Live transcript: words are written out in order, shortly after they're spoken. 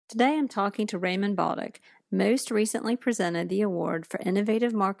Today I'm talking to Raymond Bolduc, most recently presented the award for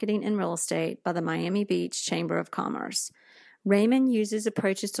Innovative Marketing in Real Estate by the Miami Beach Chamber of Commerce. Raymond uses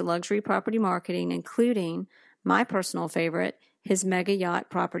approaches to luxury property marketing, including, my personal favorite, his mega yacht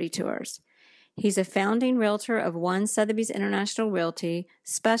property tours. He's a founding realtor of One Sotheby's International Realty,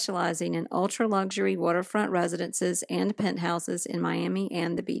 specializing in ultra-luxury waterfront residences and penthouses in Miami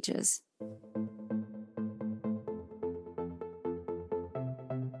and the beaches.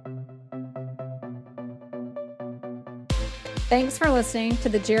 Thanks for listening to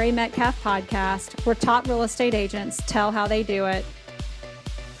the Jerry Metcalf podcast, where top real estate agents tell how they do it.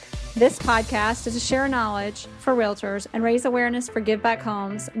 This podcast is to share knowledge for realtors and raise awareness for Give Back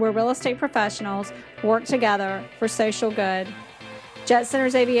Homes, where real estate professionals work together for social good. Jet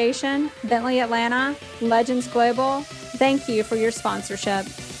Centers Aviation, Bentley Atlanta, Legends Global, thank you for your sponsorship.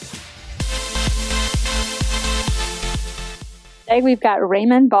 Today we've got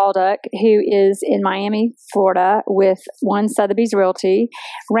Raymond Bolduc, who is in Miami, Florida, with One Sotheby's Realty.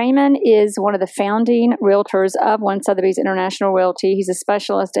 Raymond is one of the founding realtors of One Sotheby's International Realty. He's a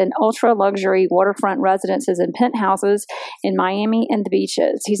specialist in ultra-luxury waterfront residences and penthouses in Miami and the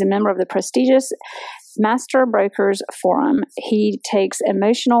beaches. He's a member of the prestigious Master Brokers Forum. He takes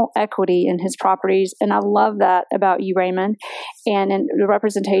emotional equity in his properties, and I love that about you, Raymond, and in the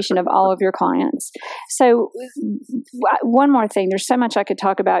representation of all of your clients. So one more thing, there's so much I could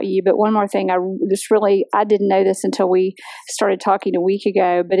talk about you, but one more thing, I didn't know this until we started talking a week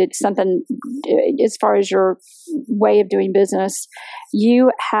ago, but it's something as far as your way of doing business.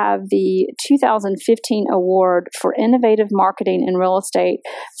 You have the 2015 award for Innovative Marketing in Real Estate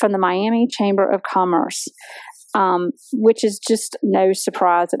from the Miami Chamber of Commerce, which is just no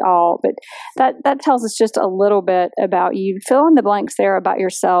surprise at all. But that tells us just a little bit about you. Fill in the blanks there about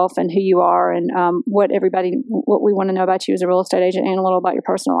yourself and who you are, and what we want to know about you as a real estate agent, and a little about your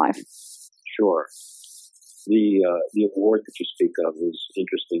personal life. Sure. The award that you speak of is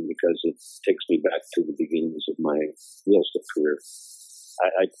interesting because it takes me back to the beginnings of my real estate career.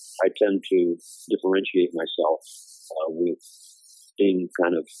 I tend to differentiate myself with being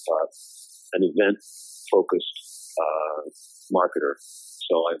kind of an event-focused marketer.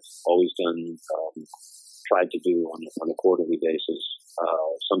 So I've always tried to do on a quarterly basis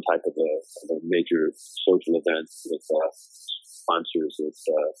some type of a major social event with sponsors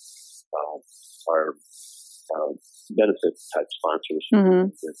that are benefit type sponsors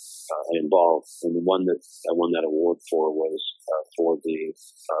that involved. And the one that I won that award for was for the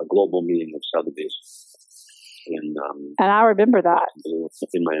global meeting of Sotheby's in and I remember that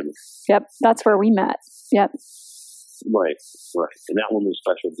in Miami. Yep, that's where we met. Yep. Right. And that one was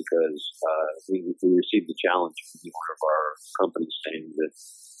special because we received the challenge from the owner of our company saying that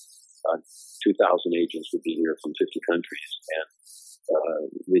 2,000 agents would be here from 50 countries, and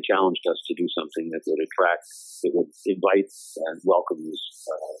they challenged us to do something that would invite and welcome these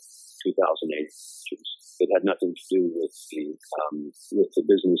 2,000 agents. It had nothing to do with the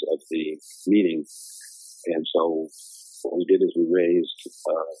business of the meeting. And so what we did is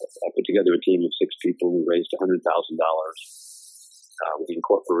I put together a team of 6 people. We raised $100,000. We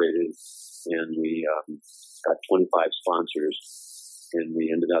incorporated, and we got 25 sponsors. And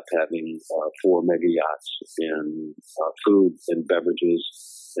we ended up having 4 mega yachts and food and beverages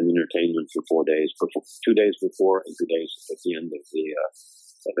and entertainment for 4 days, 2 days before and 2 days at the end of the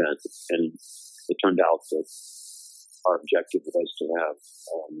event. And it turned out that our objective was to have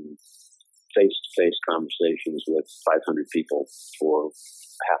face-to-face conversations with 500 people for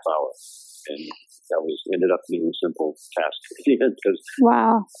a half hour. And that ended up being a simple task at the end because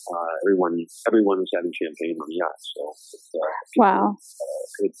everyone was having champagne on the yacht. So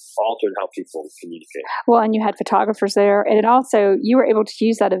it altered how people communicate. Well, and you had photographers there, and you were able to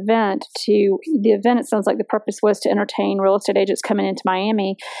use that event it sounds like the purpose was to entertain real estate agents coming into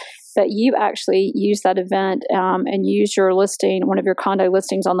Miami. But you actually used that event and used your listing, one of your condo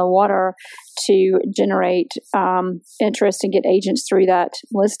listings on the water, to generate interest and get agents through that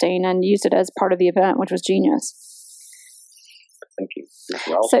listing, and used it as part of the event, which was genius. Thank you.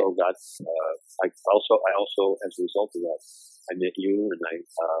 I also, as a result of that, I met you, and I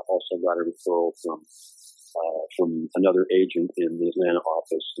also got a referral from another agent in the Atlanta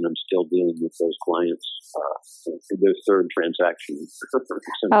office, and I'm still dealing with those clients. Their third transaction.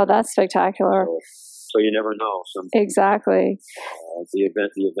 Oh, that's spectacular. So you never know. Exactly. The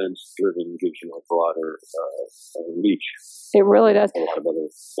event's driven gives you a broader reach. It really does.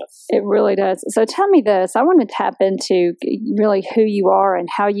 It really does. So tell me this. I want to tap into really who you are and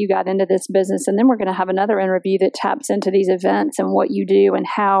how you got into this business. And then we're going to have another interview that taps into these events and what you do and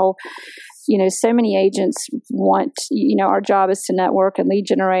how so many agents want, our job is to network and lead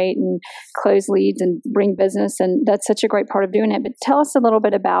generate and close leads and bring business. And that's such a great part of doing it. But tell us a little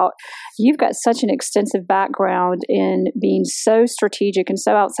bit about, you've got such an extensive background in being so strategic and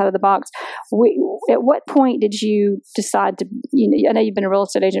so outside of the box. At what point did you decide to, I know you've been a real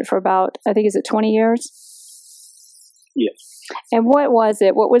estate agent for about, I think, is it 20 years? Yes. And what was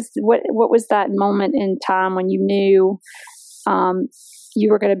it? What was that moment in time when you knew you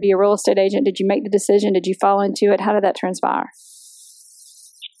were going to be a real estate agent? Did you make the decision? Did you fall into it? How did that transpire?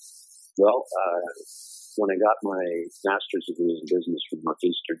 Well, when I got my master's degree in business from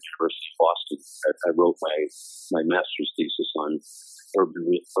Northeastern University of Boston, I wrote my master's thesis on urban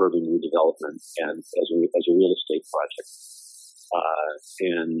redevelopment and as a real estate project.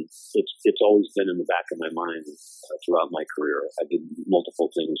 And it's always been in the back of my mind throughout my career. I did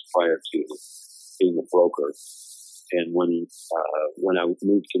multiple things prior to being a broker. And when I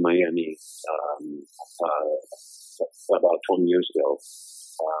moved to Miami about 20 years ago,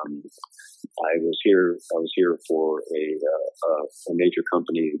 I was here for a major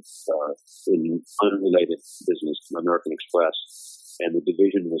company in unrelated business, American Express, and the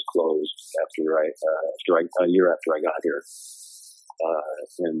division was closed a year after I got here,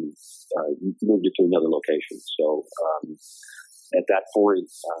 and moved it to another location. So at that point,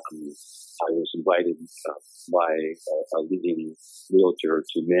 I was invited by a leading realtor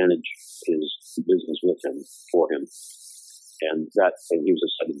to manage his business for him. And he was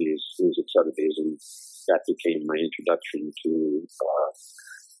at Sotheby's, and that became my introduction to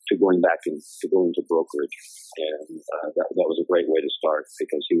going into brokerage. And that was a great way to start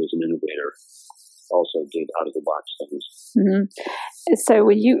because he was an innovator. Also did out of the box things. Mm-hmm.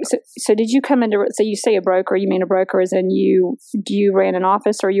 So did you come into, so you say a broker, you mean a broker as in you ran an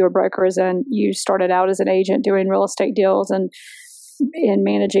office, or you were a broker as in you started out as an agent doing real estate deals and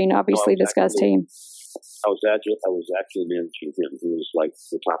managing obviously this guy's team? I was actually managing him. He was like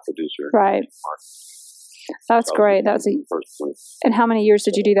the top producer. Right. That's great. That was first point. And how many years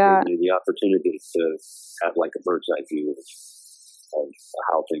did you do that? The opportunity to have like a bird's eye view of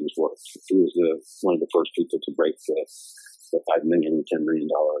how things work. He was one of the first people to break the $5 million and $10 million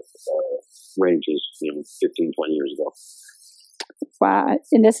ranges, 15, 20 years ago. Wow.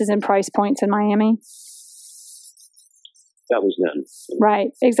 And this is in price points in Miami? That was then.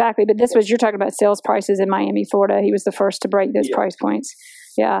 Right, exactly. But you're talking about sales prices in Miami, Florida. He was the first to break those price points.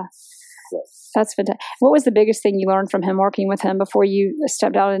 Yeah. Right. That's fantastic. What was the biggest thing you learned from him working with him before you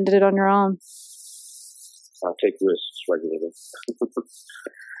stepped out and did it on your own? Take risks regularly.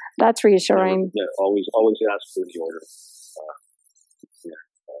 That's reassuring. Yeah, always ask for the order.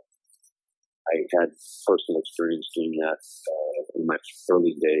 I had personal experience doing that in my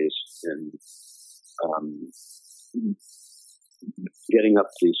early days, and getting up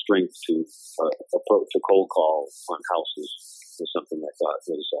the strength to approach a cold call on houses was something I thought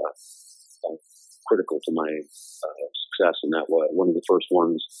was critical to my success. And that was one of the first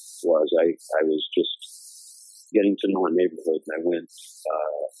ones. I was just getting to know a neighborhood, and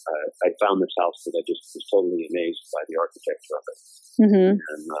I found this house that I just was totally amazed by the architecture of it. Mm-hmm.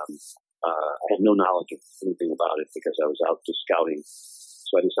 And I had no knowledge of anything about it because I was out just scouting.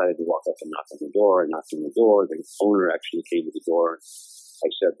 So I decided to walk up and knock on the door. I knocked on the door. The owner actually came to the door. I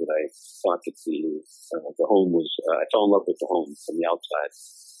said that I thought that the home was, I fell in love with the home from the outside.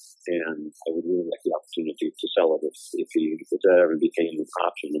 And I would really like the opportunity to sell it if that ever became an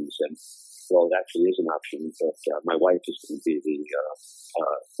option. And he said, well, it actually is an option, but my wife is going to be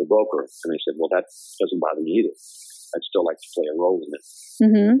the broker. And I said, well, that doesn't bother me either. I'd still like to play a role in it.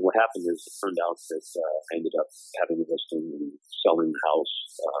 Mm-hmm. What happened is it turned out that I ended up having a listing and selling the house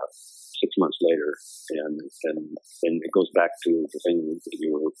 6 months later. And it goes back to the thing that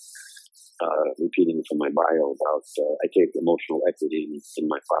you were repeating from my bio about I take emotional equity in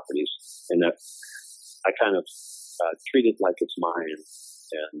my properties. And that I kind of treat it like it's mine.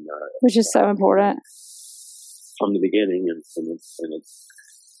 And which is so important from the beginning, and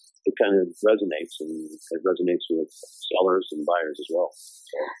it kind of resonates, and it resonates with sellers and buyers as well.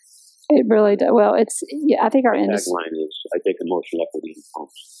 It really does. Well, I think our industry tagline is I take emotional equity in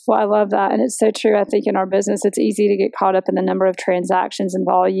homes. Well, I love that. And it's so true. I think in our business, it's easy to get caught up in the number of transactions and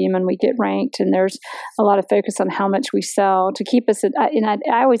volume, and we get ranked, and there's a lot of focus on how much we sell to keep us. And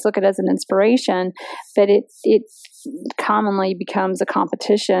I always look at it as an inspiration, but it commonly becomes a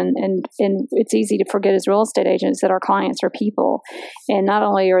competition, and it's easy to forget as real estate agents that our clients are people. And not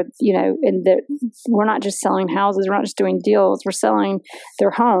only are, we're not just selling houses, we're not just doing deals, we're selling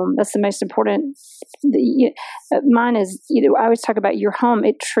their home. That's the most important. Mine is, I always talk about your home.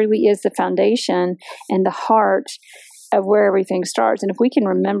 It truly is the foundation and the heart of where everything starts. And if we can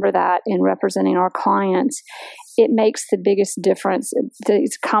remember that in representing our clients, it makes the biggest difference.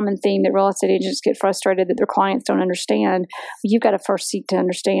 It's a common theme that real estate agents get frustrated that their clients don't understand. You've got to first seek to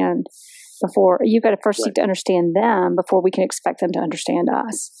understand seek to understand them before we can expect them to understand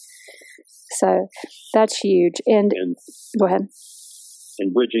us. So that's huge. And go ahead.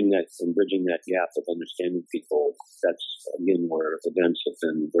 And bridging that gap of understanding people, that's again where events have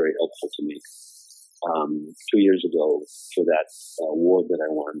been very helpful to me. 2 years ago, for that award that I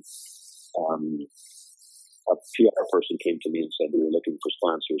won, a PR person came to me and said we were looking for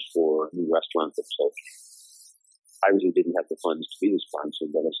sponsors for a new restaurant that was opening. I really didn't have the funds to be the sponsor,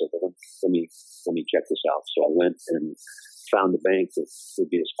 but I said, well, let me check this out. So I went and found a bank that would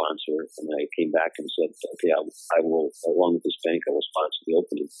be a sponsor, and I came back and said, okay, I will, along with this bank, I will sponsor the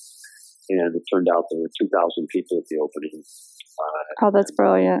opening. And it turned out there were 2,000 people at the opening. That's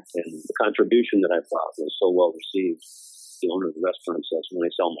brilliant. And the contribution that I brought was so well received. The owner of the restaurant says, when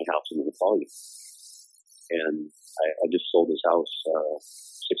I sell my house, I'm going to call you. And I just sold his house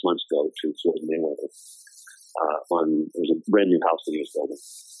 6 months ago to Floyd Mayweather. It was a brand new house that he was building,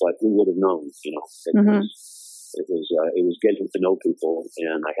 but we would have known, it was getting to know people,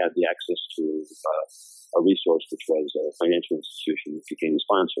 and I had the access to a resource, which was a financial institution that became a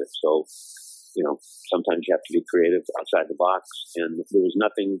sponsor. So, sometimes you have to be creative outside the box, and there was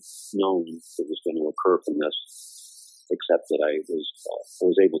nothing known that was going to occur from this, except that I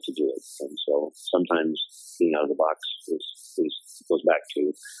was able to do it. And so sometimes being out of the box goes back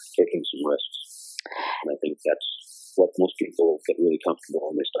to taking some risks. And I think that's what most people get really comfortable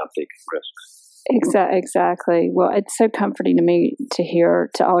when they stop taking risks. Exactly. Well, it's so comforting to me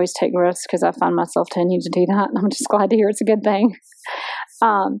to always take risks, because I find myself tending to do that. And I'm just glad to hear it's a good thing.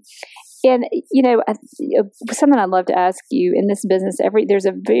 And, something I'd love to ask you in this business, there's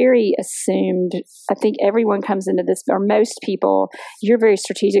a very assumed, I think everyone comes into this, or most people, you're very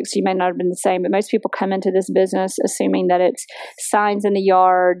strategic, so you may not have been the same, but most people come into this business assuming that it's signs in the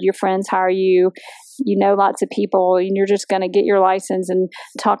yard, your friends hire you, lots of people, and you're just going to get your license and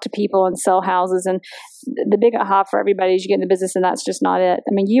talk to people and sell houses. And the big aha for everybody is you get in the business, and that's just not it.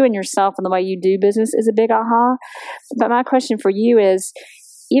 I mean, you and yourself and the way you do business is a big aha. But my question for you is,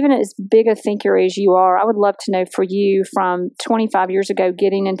 even as big a thinker as you are, I would love to know for you, from 25 years ago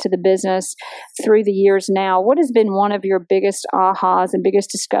getting into the business through the years now, what has been one of your biggest ahas and biggest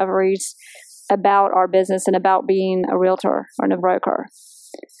discoveries about our business and about being a realtor or a broker?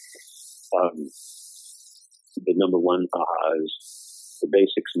 The number one aha is the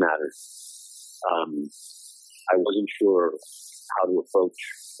basics matter. I wasn't sure how to approach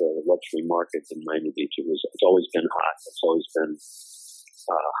the luxury market in Miami Beach. It's always been hot. It's always been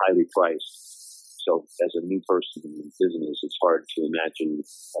highly priced. So as a new person in business, it's hard to imagine,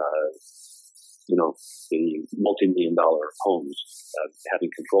 the multi-million-dollar homes, having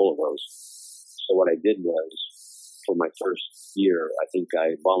control of those. So what I did was, for my first year, I think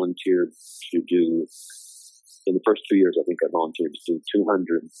I volunteered to do, in the first 2 years, I think I volunteered to do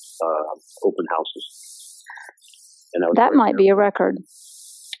 200 open houses. And that might be a record.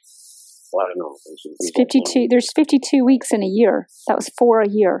 Well, I don't know. It's 52. There's 52 weeks in a year. That was 4 a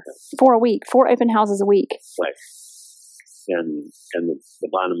year, 4 a week, 4 open houses a week. Right. And the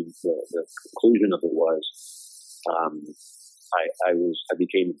bottom, the conclusion of it was, I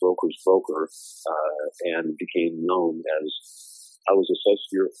became a broker's broker, and became known as,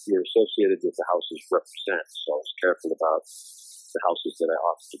 you're associated with the houses represent. So I was careful about the houses that I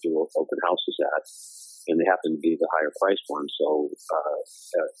offered to do open houses at. And they happen to be the higher priced ones. So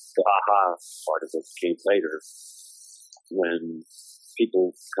the aha part of it came later, when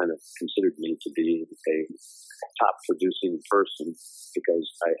people kind of considered me to be a top producing person, because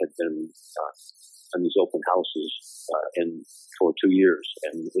I had been on these open houses for 2 years,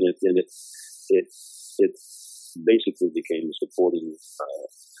 and it basically became supporting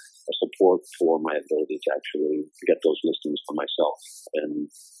a support for my ability to actually get those listings for myself. And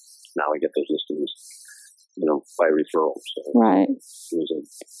now I get those listings, by referral. So right. It was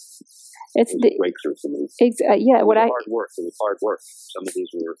a breakthrough for me. Yeah. It was hard work. It was hard work. Some of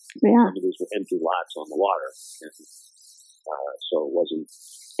these were empty lots on the water, and so it wasn't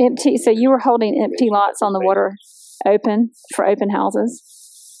empty. So you were holding empty lots on the water, open for open houses.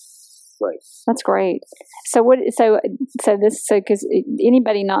 Right. That's great. So because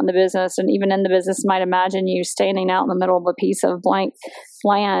anybody not in the business and even in the business might imagine you standing out in the middle of a piece of blank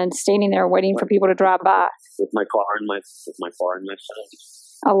land, standing there waiting for people to drive by. With my car and my son.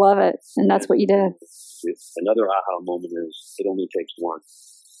 I love it, and that's what you did. Another aha moment is, it only takes one.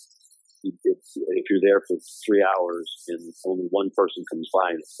 If you're there for 3 hours and only one person comes by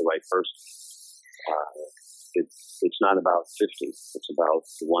and it's the right person, it's not about 50. It's about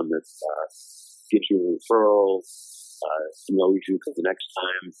the one that gives you a referral, knows you for the next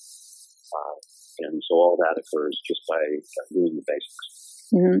time, and so all that occurs just by doing the basics.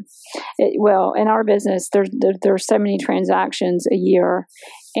 Mm-hmm. Well, in our business, there are so many transactions a year,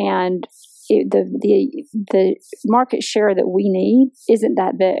 and the market share that we need isn't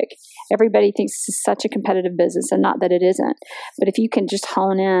that big. Everybody thinks this is such a competitive business, and not that it isn't. But if you can just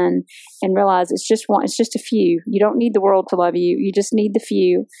hone in and realize it's just a few. You don't need the world to love you. You just need the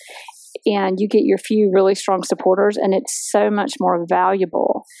few, and you get your few really strong supporters, and it's so much more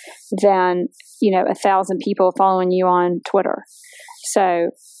valuable than 1,000 people following you on Twitter.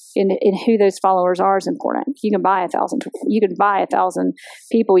 So. In who those followers are is important. You can buy 1,000. You can buy 1,000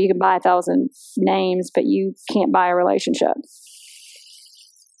 people. You can buy 1,000 names, but you can't buy a relationship.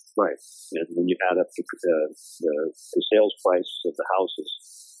 Right. And when you add up the sales price of the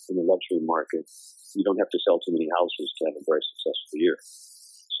houses in the luxury market, you don't have to sell too many houses to have a very successful year.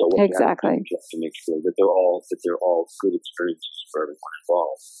 So what exactly. You have to make sure that they're all good experiences for everyone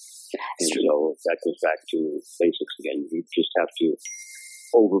involved. And so that goes back to basics again. You just have to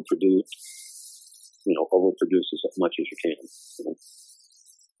overproduce as much as you can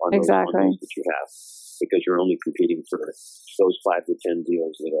on those that you have, because you're only competing for those 5 to 10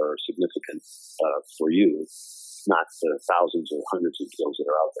 deals that are significant for you, not the thousands or hundreds of deals that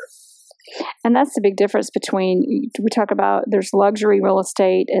are out there. And that's the big difference between, we talk about, there's luxury real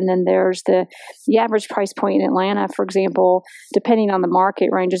estate, and then there's the average price point in Atlanta, for example, depending on the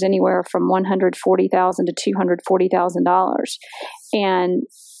market, ranges anywhere from $140,000 to $240,000. And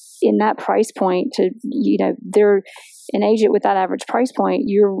in that price point, they're an agent with that average price point,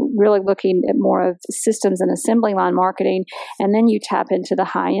 you're really looking at more of systems and assembly line marketing. And then you tap into the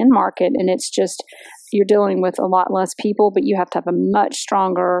high end market, and it's just, you're dealing with a lot less people, but you have to have a much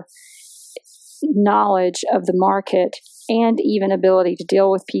stronger knowledge of the market and even ability to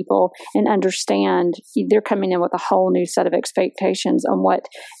deal with people and understand they're coming in with a whole new set of expectations on what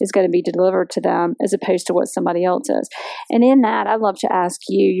is going to be delivered to them as opposed to what somebody else is. And in that, I'd love to ask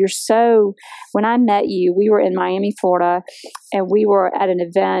you, when I met you, we were in Miami, Florida, and we were at the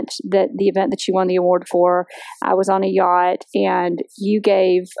event that you won the award for. I was on a yacht, and you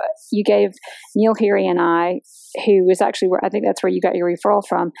gave Neil Heary and I, who was actually where I think that's where you got your referral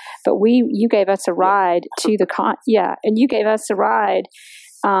from. But you gave us a ride to the and you gave us a ride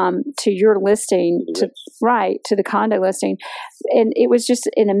to your listing, to the condo listing, and it was just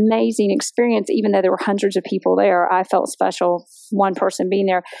an amazing experience. Even though there were hundreds of people there, I felt special. One person being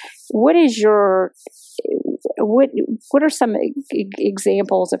there. What are some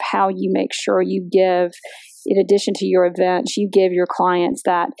examples of how you make sure you give, in addition to your events, you give your clients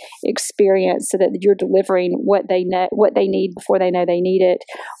that experience so that you're delivering what they need before they know they need it,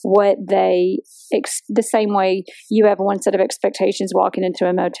 the same way you have one set of expectations walking into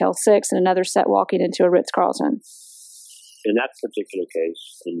a Motel 6 and another set walking into a Ritz-Carlton. In that particular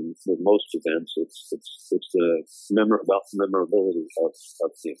case, and with most events, it's the memorability of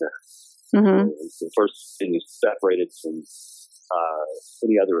the event. Mm-hmm. So the first thing is separated from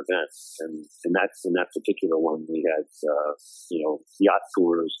any other event, and in that particular one, we had yacht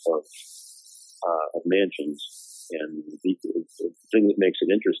tours of mansions, and the thing that makes it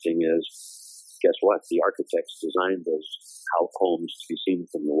interesting is, guess what? The architects designed those homes to be seen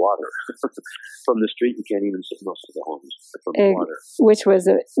from the water. From the street, you can't even see most of the homes from the water, which was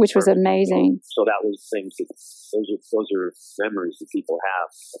amazing. So that was things that those are memories that people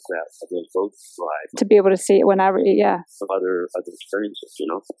have of those boat rides. To be able to see it whenever, Some other experiences, and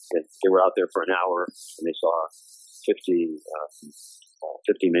they were out there for an hour and they saw 50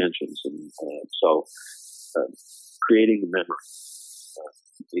 mansions, and so creating the memory.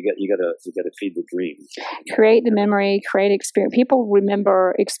 You gotta feed the dream. Create the memory, create experience. People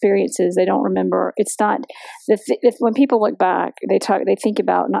remember experiences. They don't remember. It's not when people look back, they think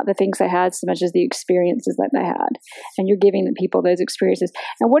about not the things they had so much as the experiences that they had. And you're giving the people those experiences.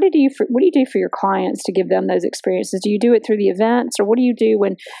 And what do you do for your clients to give them those experiences? Do you do it through the events, or what do you do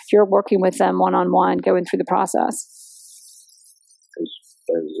when you're working with them one-on-one, going through the process?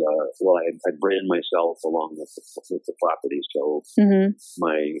 I brand myself along with the property. So mm-hmm.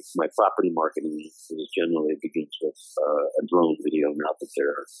 my property marketing is generally begins with a drone video. Now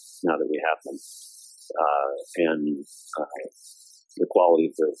that we have them, and the quality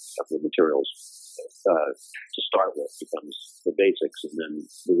of the materials to start with becomes the basics, and then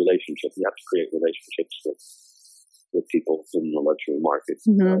the relationship. You have to create relationships with people in the luxury market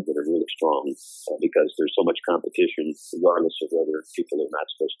mm-hmm. that are really strong, because there's so much competition, regardless of whether people are not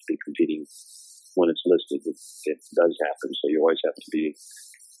supposed to be competing when it's listed. It does happen, so you always have to be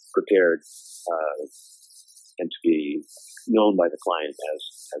prepared and to be known by the client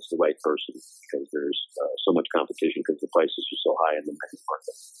as the right person, because there's so much competition because the prices are so high in the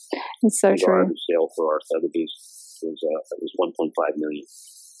market. It's so true. Our average sale for our Sotheby's was 1.5 million.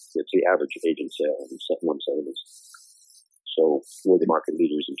 It's the average agent sale in one Sotheby's. So we're the market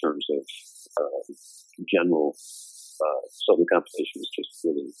leaders in terms of general. So the competition is just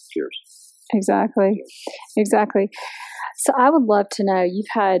really fierce. Exactly. So I would love to know,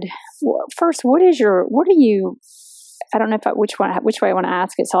 you've had, first, I don't know which way I want to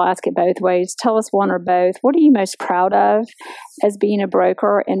ask it, so I'll ask it both ways. Tell us one or both. What are you most proud of as being a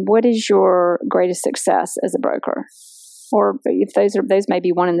broker, and what is your greatest success as a broker? Or if those may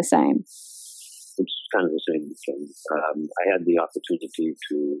be one and the same. It's kind of the same thing. I had the opportunity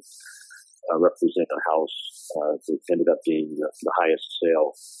to represent a house that ended up being the highest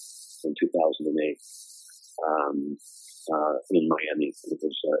sale in 2008 in Miami.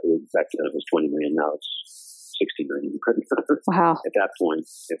 Back then it was 20 million. Now it's 60 million. Wow! At that point,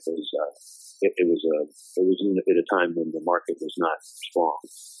 it was at a time when the market was not strong.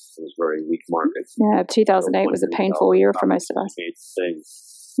 It was a very weak market. Yeah, 2008 was a painful year for most of us.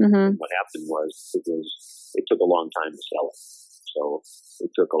 Mm-hmm. What happened was it took a long time to sell it. So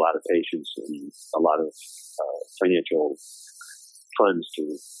it took a lot of patience and a lot of financial funds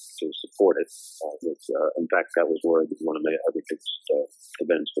to support it. In fact, that was where one of my other biggest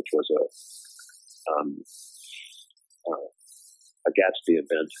events, which was a Gatsby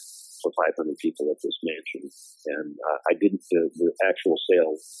event for 500 people at this mansion. And the actual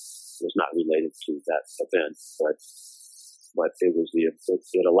sale was not related to that event, but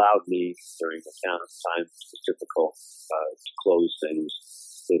it allowed me during the time it was difficult to close things.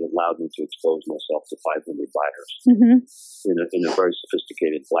 It allowed me to expose myself to 500 buyers in a very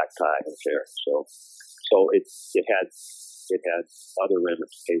sophisticated black tie affair. So it had other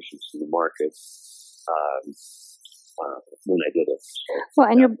ramifications in the market when I did it. So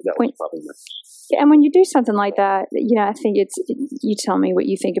and when you do something like that, I think you tell me what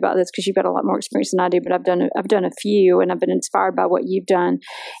you think about this, because you've got a lot more experience than I do, but I've done a few, and I've been inspired by what you've done,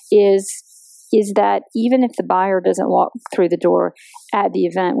 is that even if the buyer doesn't walk through the door at the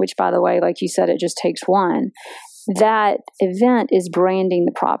event, which, by the way, like you said, it just takes one, that event is branding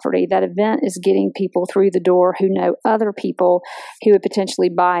the property. That event is getting people through the door who know other people who would potentially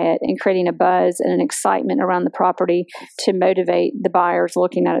buy it, and creating a buzz and an excitement around the property to motivate the buyers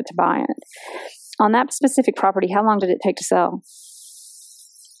looking at it to buy it. On that specific property, how long did it take to sell?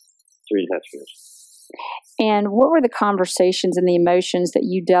 3.5 years. And what were the conversations and the emotions that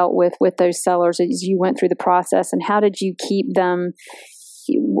you dealt with those sellers as you went through the process, and how did you keep them?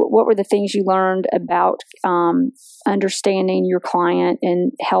 What were the things you learned about understanding your client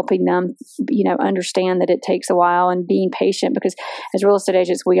and helping them, understand that it takes a while, and being patient? Because as real estate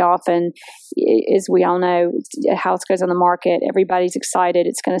agents, we often, as we all know, a house goes on the market, everybody's excited,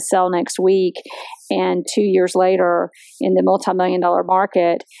 it's going to sell next week, and 2 years later, in the multi-million-dollar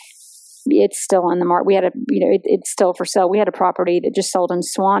market, it's still on the market. We had it's still for sale. We had a property that just sold in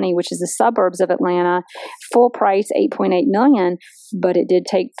Swanee, which is the suburbs of Atlanta, full price, $8.8 million, but it did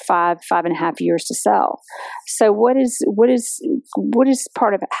take 5.5 years to sell. So what is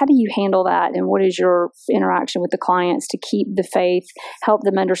part of it? How do you handle that? And what is your interaction with the clients to keep the faith, help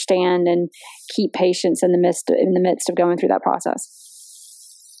them understand, and keep patience in the midst of going through that process?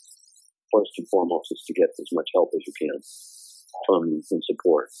 First and foremost is to get as much help as you can from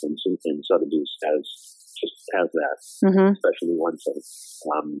support, and Sotheby's has that, especially one side.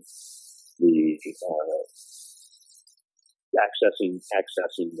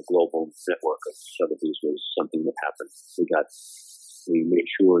 Accessing the global network of Sotheby's was something that happened. We made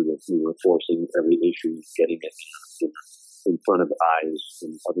sure that we were forcing every issue, getting it in front of eyes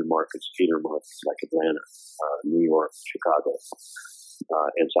in other markets, feeder markets like Atlanta, New York, Chicago,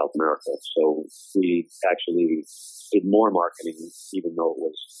 and South America. So we actually did more marketing, even though it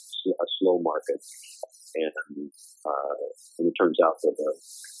was a slow market. And it turns out that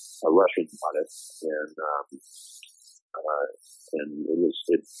a Russian bought it, and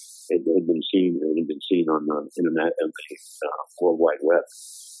it had been seen on the internet and the World Wide Web.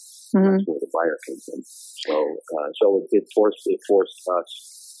 That's where the buyer came from. So it forced us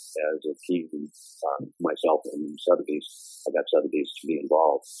as a team, myself and Sotheby's, I got Sotheby's to be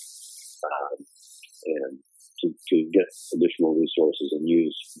involved, and to get additional resources and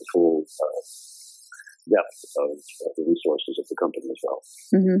use the full depth of the resources of the company as well.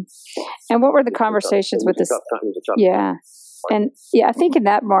 And what were the conversations with this? Yeah. And I think in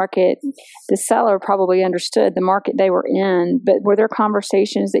that market, the seller probably understood the market they were in, but were there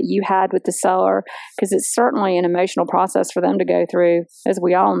conversations that you had with the seller? Because it's certainly an emotional process for them to go through, as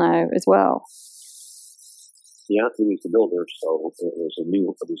we all know as well. Yeah, he was the builder, so it was a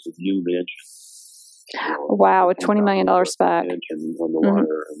new mansion. Wow, a $20 million spec. Mansion on the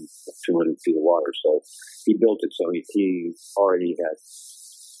water and 200 feet of water. So he built it. So he already had,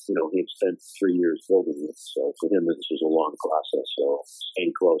 he had spent 3 years building it. So for him, this was a long process. So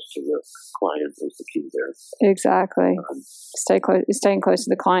staying close to the client was the key there. Exactly. Staying close to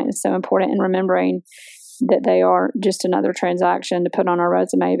the client is so important, and remembering that they are just another transaction to put on our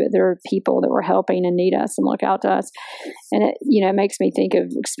resume, but they're people that we're helping and need us and look out to us. And it makes me think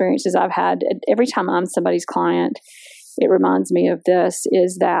of experiences I've had. Every time I'm somebody's client, it reminds me of this,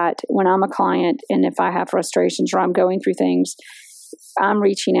 is that when I'm a client and if I have frustrations or I'm going through things, I'm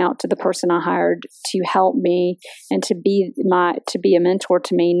reaching out to the person I hired to help me and to be a mentor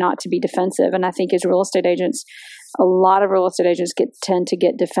to me, not to be defensive. And I think as real estate agents, a lot of real estate agents tend to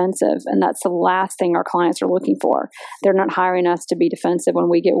get defensive, and that's the last thing our clients are looking for. They're not hiring us to be defensive when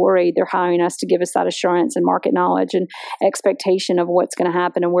we get worried. They're hiring us to give us that assurance and market knowledge and expectation of what's going to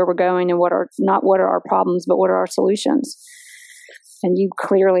happen and where we're going and what are our problems, but what are our solutions. And you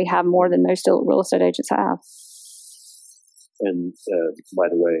clearly have more than most real estate agents have. And by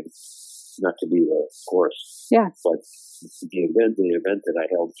the way, not to be the horse, but the event that I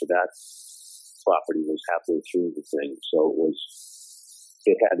held for that property was halfway through the thing, so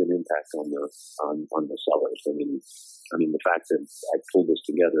it had an impact on the sellers. I mean, the fact that I pulled this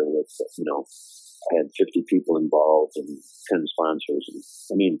together with, I had 50 people involved and 10 sponsors,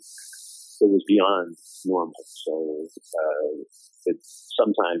 and it was beyond normal. So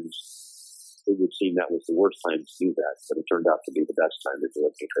sometimes it would seem that was the worst time to do that, but it turned out to be the best time to do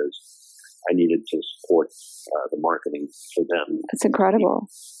it because I needed to support the marketing for them. That's incredible.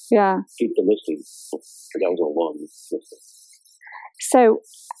 Keep the listing. That was a long listing. So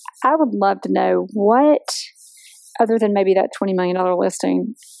I would love to know what, other than maybe that $20 million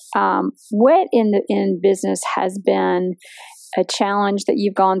listing, what in business has been a challenge that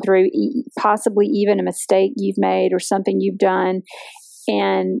you've gone through, possibly even a mistake you've made or something you've done,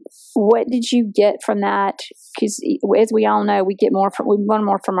 and what did you get from that? Because as we all know, we learn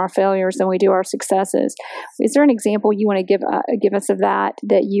more from our failures than we do our successes. Is there an example you want to give us of that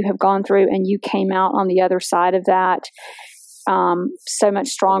you have gone through and you came out on the other side of that so much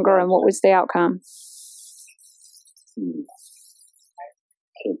stronger, and what was the outcome?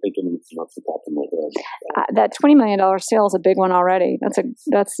 I can't think of anything off the top of my head. That $20 million sale is a big one already. That's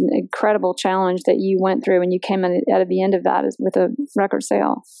an incredible challenge that you went through, and you came out of the end of that with a record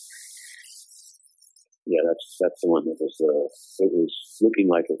sale. Yeah, that's the one that was. It was looking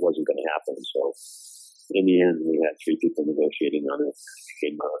like it wasn't going to happen. So in the end, we had 3 people negotiating on it. It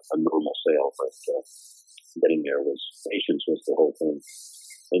became a normal sale, but getting there patience was the whole thing,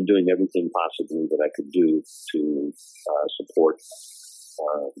 and doing everything possibly that I could do to support.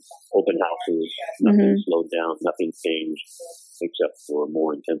 Open houses, nothing slowed down, nothing changed except for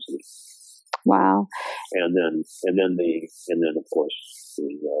more intensity. Wow! And then of course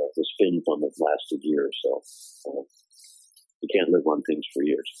the spin fund that lasted years. So you can't live on things for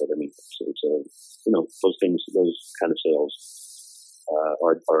years. But it's those things, those kind of sales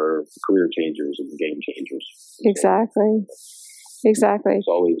are career changers and game changers. Exactly. It's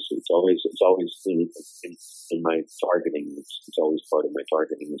always in my targeting. It's always part of my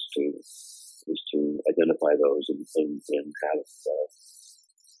targeting is to identify those and have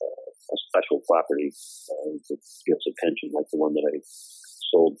a special property that gets attention, like the one that I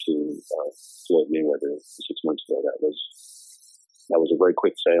sold to Floyd Mayweather 6 months ago. That was a very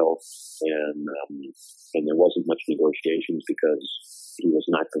quick sale, and there wasn't much negotiations because he was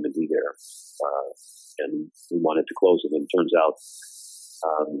not going to be there. And we wanted to close it. And it turns out,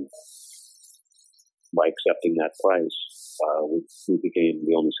 by accepting that price, we became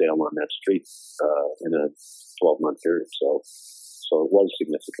the only sale on that street in a 12-month period. So it was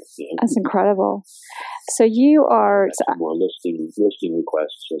significant. That's incredible. So you are more listing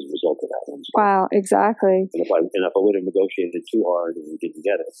requests as a result of that one. So. Wow, exactly. And if I would have negotiated too hard and we didn't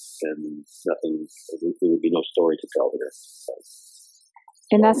get it, then nothing. There would be no story to tell there.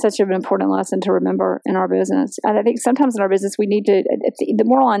 And that's such an important lesson to remember in our business. And I think sometimes in our business, we need to, the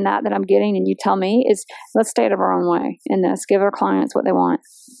moral on that I'm getting, and you tell me, is let's stay out of our own way in this. Give our clients what they want.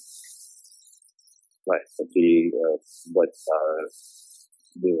 Right. But the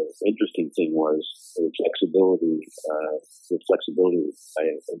interesting thing was the flexibility.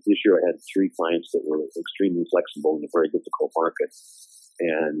 This year I had 3 clients that were extremely flexible in a very difficult market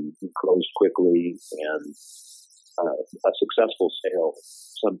and closed quickly, and a successful sale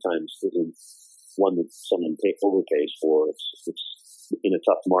sometimes isn't one that someone overpays for. It's in a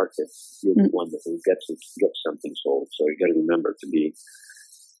tough market. You're the one that gets something sold. So you got to remember to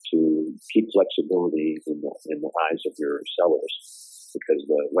to keep flexibility in the eyes of your sellers, because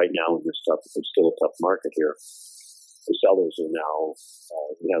right now in this it's still a tough market here. The sellers are now,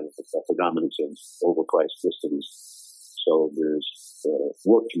 we have a predominance of overpriced listings. So there's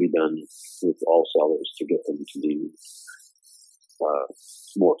work to be done with all sellers to get them to be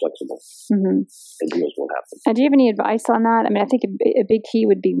more flexible, and deals will happen. And do you have any advice on that? I mean, I think a big key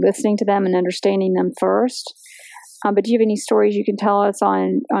would be listening to them and understanding them first. But do you have any stories you can tell us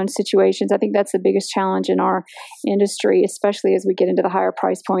on situations? I think that's the biggest challenge in our industry, especially as we get into the higher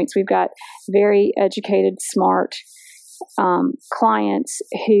price points. We've got very educated, smart clients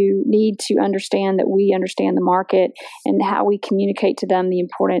who need to understand that we understand the market and how we communicate to them the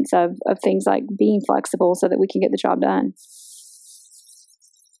importance of things like being flexible so that we can get the job done.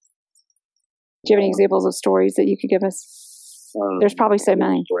 Do you have any examples of stories that you could give us? There's probably so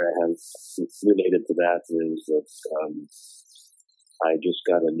many. The story I have related to that is that I just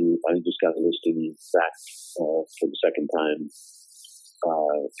got a listing back for the second time.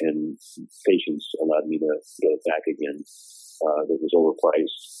 And patience allowed me to get it back again. It was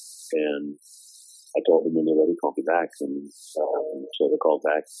overpriced, and I told them when they're ready, call me back. And so they called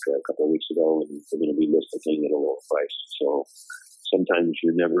back a couple of weeks ago, and they're going to relist the thing at a lower price. So sometimes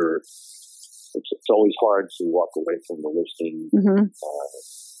you're never. It's always hard to walk away from the listing.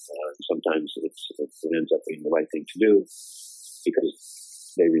 Sometimes it ends up being the right thing to do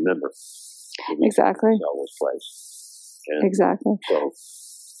because they remember. Exactly. Sell was priced. And exactly.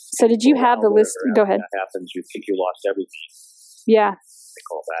 So did you have the list? Go ahead. That happens. You think you lost everything. Yeah. They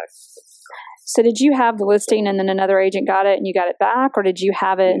call back. So did you have the listing and then another agent got it and you got it back, or did you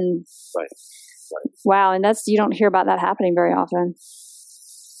have it? And right. Wow, and you don't hear about that happening very often.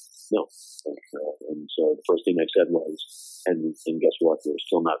 No. And so the first thing I said was, and guess what? We're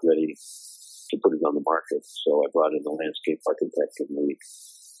still not ready to put it on the market. So I brought in a landscape architect, and we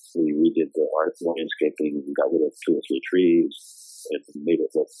redid the landscaping, and got rid of 2 or 3 trees, and made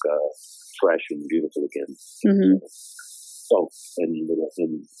it look fresh and beautiful again. So, and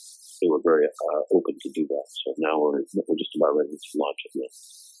they were very open to do that. So now we're just about ready to launch it now.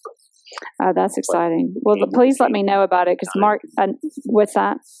 Oh, that's exciting. Well, please let me know about it, because Mark, what's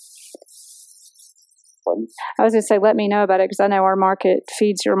that? Pardon? I was going to say, let me know about it, because I know our market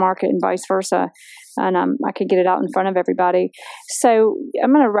feeds your market and vice versa, and I can get it out in front of everybody. So I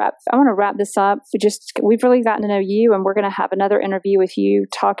want to wrap this up. We've really gotten to know you, and we're going to have another interview with you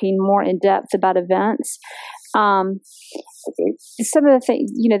talking more in depth about events. Okay. Some of the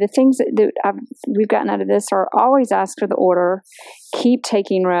things, the things that we've gotten out of this are always ask for the order, keep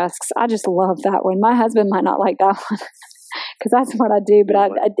taking risks. I just love that one. My husband might not like that one because that's what I do,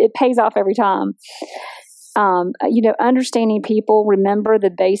 but it pays off every time. Understanding people, remember the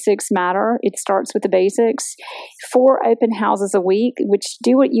basics matter. It starts with the basics. 4 open houses a week,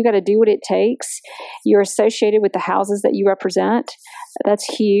 you got to do what it takes. You're associated with the houses that you represent. That's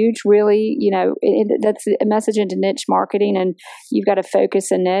huge, really. That's a message into niche marketing, and you've got to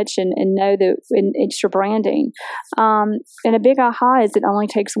focus a niche and know that it's your branding. And a big aha is it only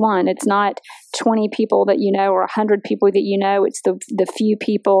takes one. It's not 20 people that you know or 100 people that you know. It's the few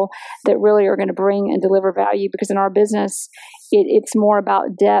people that really are going to bring and deliver value, because in our business, it's more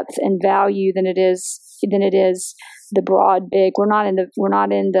about depth and value than it is the broad big. We're not in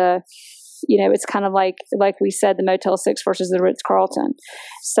the it's kind of like we said, the Motel 6 versus the Ritz-Carlton.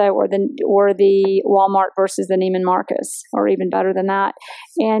 So, or the Walmart versus the Neiman Marcus, or even better than that.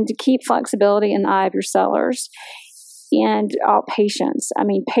 And to keep flexibility in the eye of your sellers. And patience.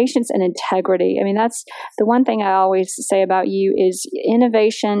 Patience and integrity. That's the one thing I always say about you is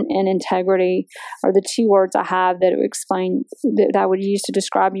innovation and integrity are the 2 words I have that would explain, that I would use to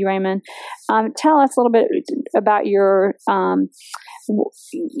describe you, Raymond. Tell us a little bit about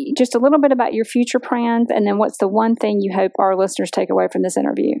just a little bit about your future plans, and then what's the one thing you hope our listeners take away from this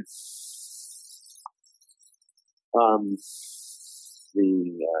interview?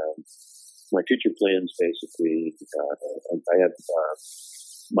 My future plans, basically, I have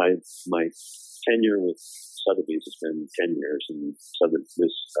my tenure with Sotheby's has been 10 years, and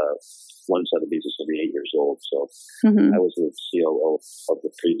this one Sotheby's is only 8 years old. So I was the COO of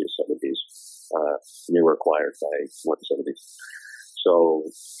the previous Sotheby's, and they were acquired by one Sotheby's. So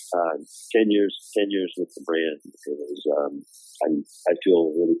 10 years with the brand. It was I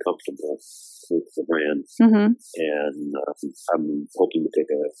feel really comfortable with the brand, and I'm hoping to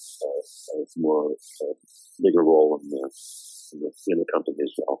take a bigger role in the company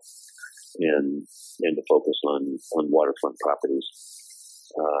as well, and to focus on waterfront properties.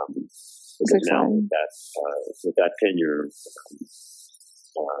 Because now with that tenure,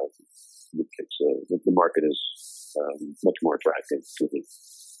 the market is much more attractive to me.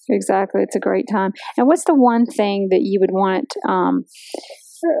 Exactly. It's a great time. And what's the one thing that you would want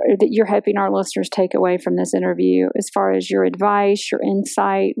that you're hoping our listeners take away from this interview as far as your advice, your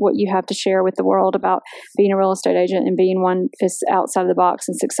insight, what you have to share with the world about being a real estate agent and being one that's outside of the box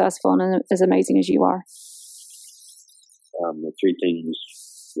and successful and as amazing as you are? The three things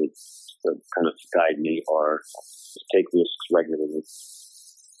that kind of guide me are take risks regularly.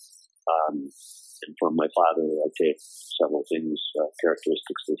 And from my father, I take several things,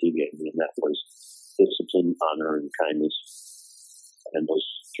 characteristics that he gave me, and that was discipline, honor, and kindness. And those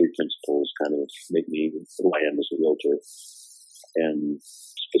three principles kind of make me who I am as a realtor. And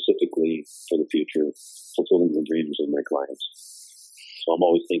specifically for the future, fulfilling the dreams of my clients. So I'm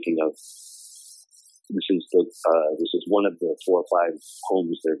always thinking of this is one of the 4 or 5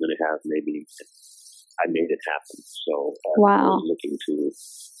 homes they're going to have. Maybe I made it happen. So wow. I'm looking to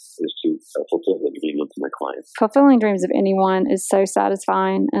fulfill the dream of my client. Fulfilling dreams of anyone is so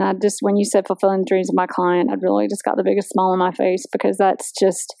satisfying. And I just, when you said fulfilling the dreams of my client, I really just got the biggest smile on my face, because that's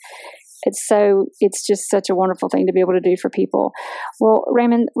just, it's just such a wonderful thing to be able to do for people. Well,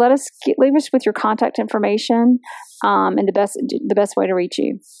 Raymond, leave us with your contact information, and the best way to reach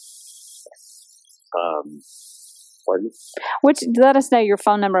you. Pardon? Let us know your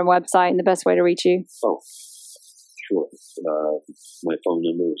phone number and website and the best way to reach you. Oh, sure. My phone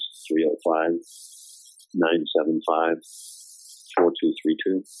number is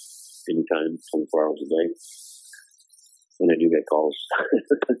 305-975-4232. Anytime, 24 hours a day. And I do get calls.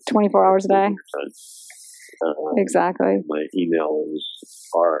 24 hours a day? Exactly. My email is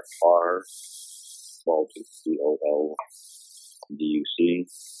Bolduc, BOLDUC,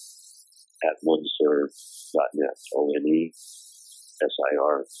 at onesir.net,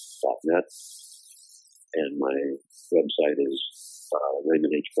 ONESIR.net. And my website is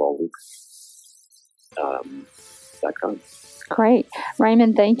RaymondHBolduc.com. Great.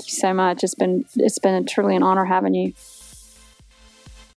 Raymond, thank you so much. It's been truly an honor having you.